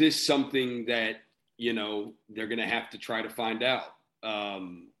 Is this something that, they're going to have to try to find out,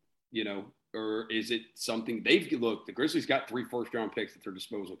 or is it something the Grizzlies got 3 first-round picks at their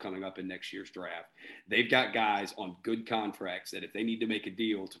disposal coming up in next year's draft. They've got guys on good contracts that if they need to make a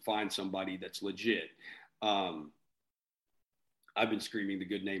deal to find somebody that's legit. I've been screaming the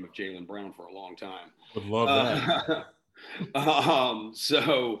good name of Jaylen Brown for a long time. Would love that.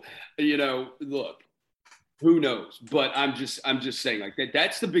 So, look, who knows? But I'm just saying, like,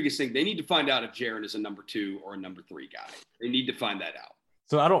 that's the biggest thing. They need to find out if Jaren is a number 2 or a number 3 guy. They need to find that out.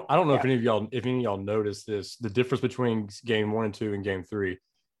 So I don't know if any of y'all noticed this, the difference between game 1 and 2 and game 3.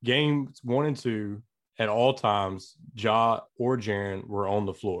 Games 1 and 2, at all times, Ja or Jaren were on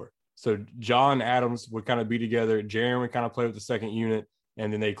the floor. So Ja and Adams would kind of be together. Jaren would kind of play with the second unit,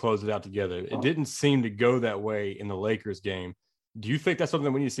 and then they close it out together. It didn't seem to go that way in the Lakers game. Do you think that's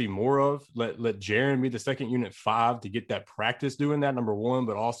something we need to see more of? Let Jaren be the second unit 5 to get that practice doing that, number 1,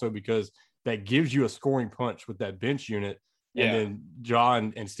 but also because that gives you a scoring punch with that bench unit. Yeah. And then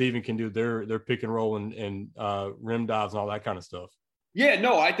John and Steven can do their pick and roll and rim dives and all that kind of stuff. Yeah,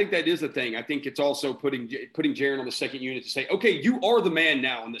 no, I think that is a thing. I think it's also putting Jaren on the second unit to say, okay, you are the man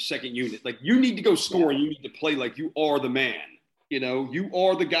now in the second unit. Like, you need to go score and you need to play like you are the man. You know, you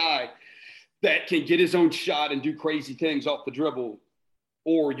are the guy that can get his own shot and do crazy things off the dribble,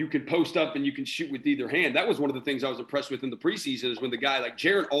 or you can post up and you can shoot with either hand. That was one of the things I was impressed with in the preseason, is when the guy like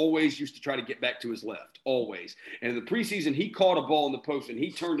Jaren always used to try to get back to his left, always. And in the preseason, he caught a ball in the post and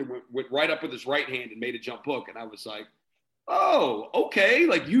he turned and went right up with his right hand and made a jump hook. And I was like, oh, okay.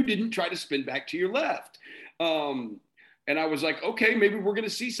 Like, you didn't try to spin back to your left. And I was like, okay, maybe we're going to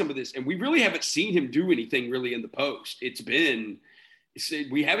see some of this. And we really haven't seen him do anything really in the post.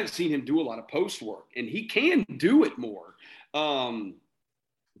 We haven't seen him do a lot of post work, and he can do it more.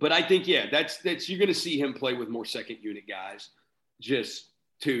 But I think, yeah, that's you're going to see him play with more second unit guys, just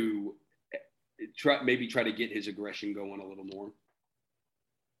to try to get his aggression going a little more.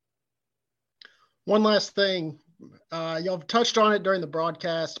 One last thing. Y'all have touched on it during the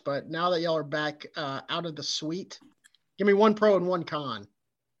broadcast, but now that y'all are back out of the suite, give me one pro and one con.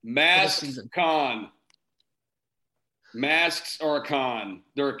 Masks, con. Masks are a con.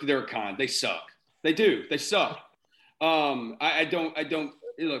 They're a con. They suck. They do. They suck. I don't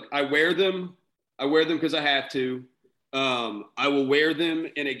look. I wear them because I have to. I will wear them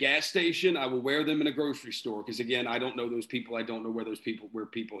in a gas station. I will wear them in a grocery store because, again, I don't know those people. I don't know where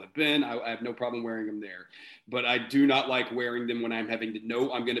people have been. I have no problem wearing them there. But I do not like wearing them when I'm having to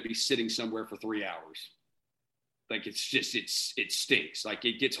know I'm going to be sitting somewhere for 3 hours. Like, it stinks. Like,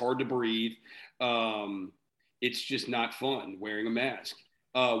 it gets hard to breathe. It's just not fun wearing a mask.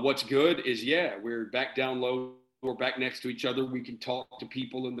 What's good is, we're back down low. We're back next to each other. We can talk to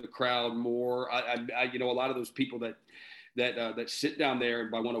people in the crowd more. I a lot of those people that sit down there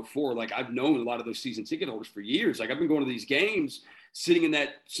by 104, like, I've known a lot of those season ticket holders for years. Like, I've been going to these games, sitting in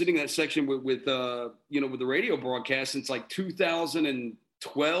that section with the radio broadcast since like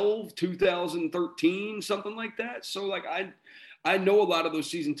 2012, 2013, something like that. So, like, I know a lot of those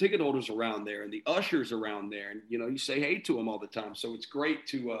season ticket holders around there and the ushers around there, and you say hey to them all the time. So it's great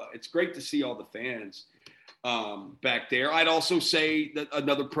to see all the fans back there. I'd also say that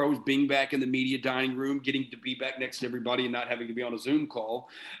another pro is being back in the media dining room, getting to be back next to everybody and not having to be on a Zoom call,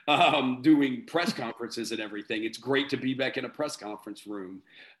 doing press conferences and everything. It's great to be back in a press conference room.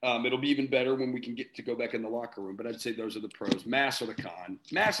 It'll be even better when we can get to go back in the locker room, but I'd say those are the pros. Masks are the con.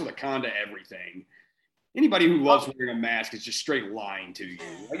 Masks are the con to everything. Anybody who loves wearing a mask is just straight lying to you.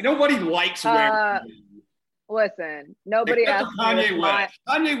 Like, nobody likes wearing Listen, nobody asks Kanye West.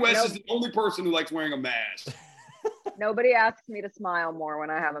 Kanye West is the only person who likes wearing a mask. Nobody asks me to smile more when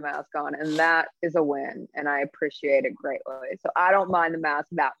I have a mask on, and that is a win, and I appreciate it greatly. So I don't mind the mask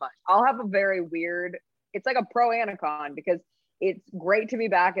that much. I'll have a very weird, it's like a pro and a con, because it's great to be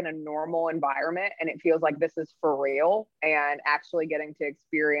back in a normal environment, and it feels like this is for real, and actually getting to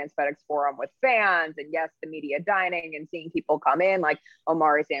experience FedEx Forum with fans, and yes, the media dining, and seeing people come in like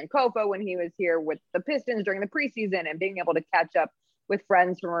Omari Sankofa when he was here with the Pistons during the preseason, and being able to catch up with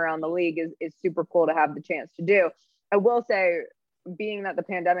friends from around the league is super cool to have the chance to do. I will say, being that the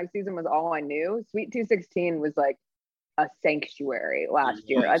pandemic season was all I knew, Sweet 216 was like a sanctuary last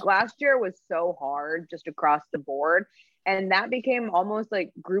year. Like, last year was so hard just across the board. And that became almost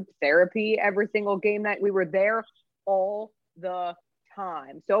like group therapy every single game night. We were there all the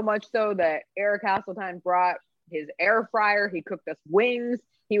time. So much so that Eric Hasseltine brought his air fryer. He cooked us wings.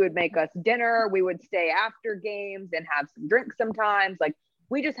 He would make us dinner. We would stay after games and have some drinks sometimes. Like,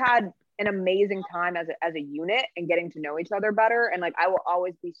 we just had an amazing time as a unit and getting to know each other better. And like, I will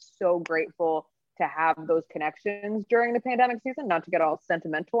always be so grateful to have those connections during the pandemic season, not to get all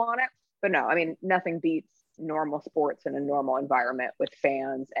sentimental on it. But no, I mean, nothing beats normal sports in a normal environment with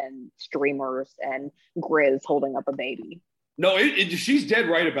fans and streamers and Grizz holding up a baby. No, she's dead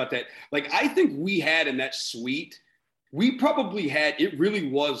right about that. Like, I think we had in that suite, we probably had, it really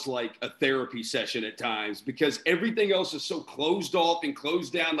was like a therapy session at times, because everything else is so closed off and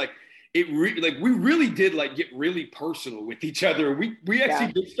closed down. Like, we really did like get really personal with each other. We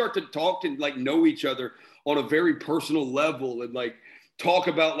actually did start to talk and like know each other on a very personal level, and like talk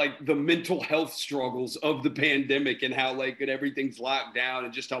about like the mental health struggles of the pandemic and how like everything's locked down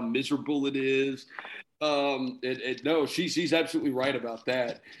and just how miserable it is. No, she's absolutely right about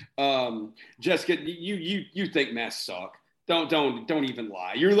that. Jessica, you think masks suck. Don't even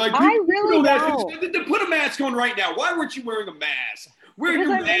lie. You're like, I really don't. To put a mask on right now. Why weren't you wearing a mask? Because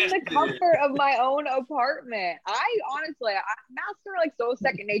I'm in the comfort of my own apartment. Honestly, masks are like so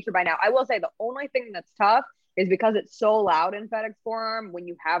second nature by now. I will say the only thing that's tough is because it's so loud in FedEx Forum when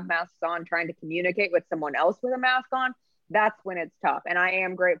you have masks on trying to communicate with someone else with a mask on. that's when it's tough. And I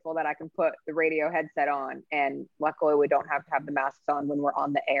am grateful that I can put the radio headset on, and luckily we don't have to have the masks on when we're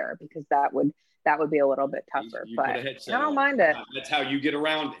on the air, because that would be a little bit tougher. But I don't mind it. That's how you get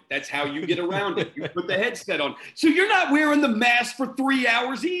around it. You put the headset on. So you're not wearing the mask for 3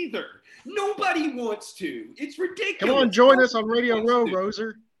 hours either. Nobody wants to. It's ridiculous. Come on, join us on Radio Row,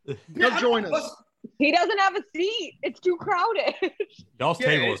 Roser. Come join us. He doesn't have a seat. It's too crowded. Y'all's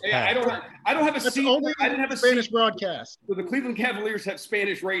table is packed. I don't have a seat. I didn't have a Spanish seat. broadcast. So the Cleveland Cavaliers have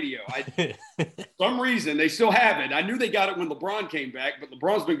Spanish radio. For some reason, they still have it. I knew they got it when LeBron came back, but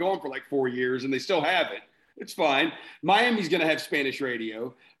LeBron's been gone for like 4 years, and they still have it. It's fine. Miami's going to have Spanish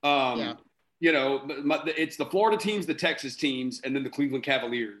radio. You know, it's the Florida teams, the Texas teams, and then the Cleveland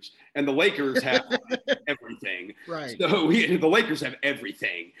Cavaliers. And the Lakers have everything. Right. So the Lakers have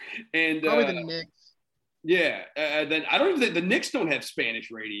everything. And probably the Knicks. Yeah. Then I don't even think the Knicks don't have Spanish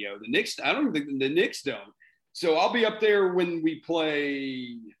radio. I don't even think the Knicks don't. So I'll be up there when we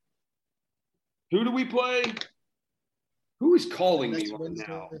play. Who do we play? Who is calling me right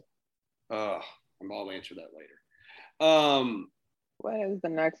now? I'll answer that later. What is the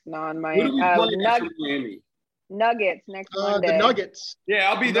next non-Miami? Miami? Nuggets next Monday. The Nuggets. Yeah,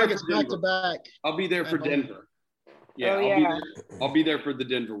 I'll be there for back to back. I'll be there for Denver. Yeah, I'll be there for the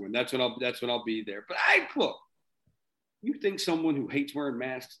Denver one. That's when I'll be there. But look, you think someone who hates wearing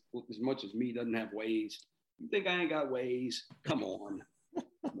masks as much as me doesn't have ways? You think I ain't got ways? Come on.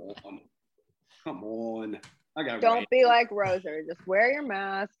 Don't be like Roser. Just wear your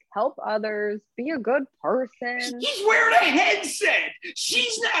mask. Help others. Be a good person. He's wearing a headset.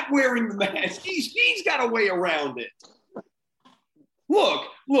 She's not wearing the mask. He's got a way around it. Look.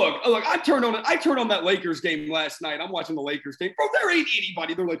 I turned on that Lakers game last night. I'm watching the Lakers game. Bro, there ain't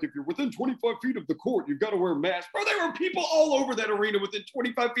anybody. They're like, if you're within 25 feet of the court, you've got to wear a mask. Bro, there were people all over that arena within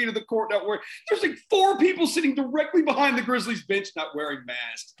 25 feet of the court not wearing. There's like 4 people sitting directly behind the Grizzlies bench not wearing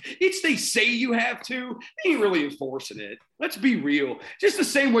masks. They say you have to. They ain't really enforcing it. Let's be real. Just the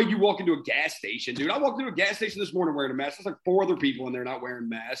same way you walk into a gas station, dude. I walked into a gas station this morning wearing a mask. There's like 4 other people in there not wearing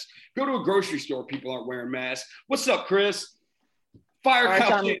masks. Go to a grocery store, people aren't wearing masks. What's up, Chris? Fire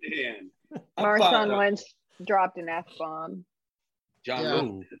cup in hand. Marshawn Lynch dropped an F-bomb.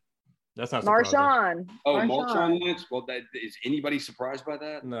 That's not Marshawn. Marshawn Lynch. Well, is anybody surprised by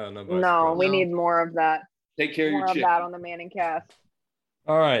that? No, we need more of that. Take care of your chicken. More of that on the Manning cast.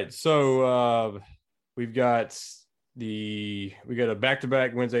 All right, so we've got a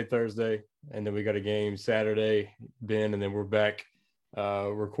back-to-back Wednesday, Thursday, and then we got a game Saturday, Ben, and then we're back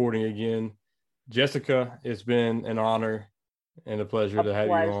recording again. Jessica, it's been an honor and a pleasure to have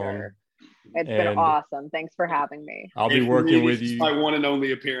you on. It's been awesome. Thanks for having me. I'll be working with you. My one and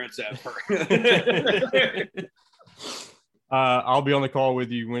only appearance ever. I'll be on the call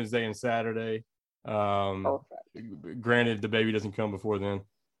with you Wednesday and Saturday. Granted, the baby doesn't come before then.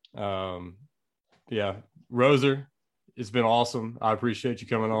 Roser, it's been awesome. I appreciate you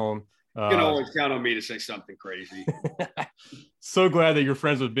coming on. You can always count on me to say something crazy. So glad that you're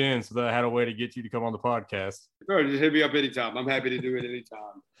friends with Ben, so that I had a way to get you to come on the podcast. Bro, just hit me up anytime. I'm happy to do it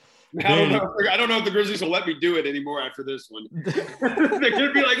anytime. I don't know if the Grizzlies will let me do it anymore after this one. They're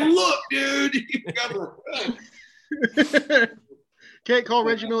gonna be like, "Look, dude, can't call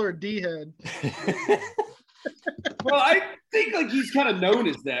Reggie Miller a D-head." Well, I think like he's kind of known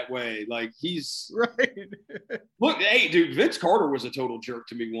as that way. Like he's right. Look, hey, dude, Vince Carter was a total jerk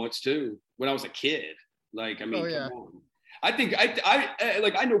to me once too when I was a kid. Like, I mean, come on. I think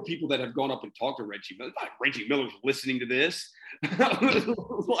I know people that have gone up and talked to Reggie Miller. Not Reggie Miller's listening to this.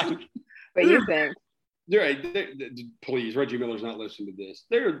 But you think? Please, Reggie Miller's not listening to this.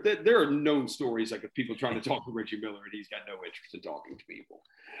 There are known stories like of people trying to talk to Reggie Miller and he's got no interest in talking to people.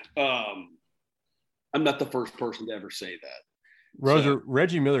 I'm not the first person to ever say that. Roser,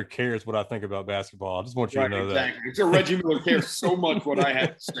 Reggie Miller cares what I think about basketball. I just want you to know that. So Reggie Miller cares so much what I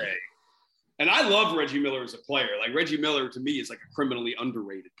have to say. And I love Reggie Miller as a player. Like Reggie Miller to me is like a criminally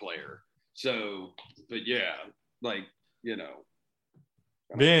underrated player. So, but yeah, like, you know.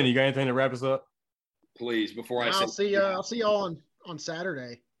 Ben, you got anything to wrap us up? Please, before I'll see y'all on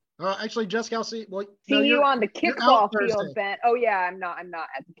Saturday. Actually, Jessica, I'll see. Well, see you on the kickball field, Ben. Oh yeah, I'm not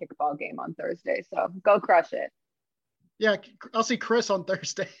at the kickball game on Thursday, so go crush it. Yeah, I'll see Chris on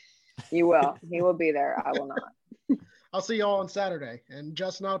Thursday. You will. He will be there. I will not. I'll see y'all on Saturday, and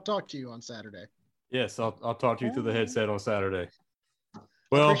Justin, I'll talk to you on Saturday. Yes, I'll talk to you through the headset on Saturday.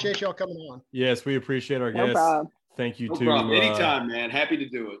 Well, I appreciate y'all coming on. Yes, we appreciate our guests. Problem. Thank you no to problem. Anytime, man. Happy to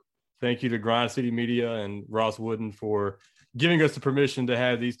do it. Thank you to Grind City Media and Ross Wooden for giving us the permission to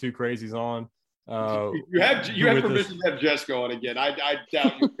have these two crazies on. You have permission to have Jessica on again. I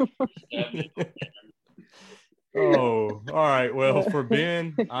doubt you. Oh, all right. Well, for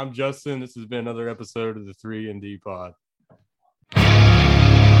Ben, I'm Justin. This has been another episode of the 3 and D Pod.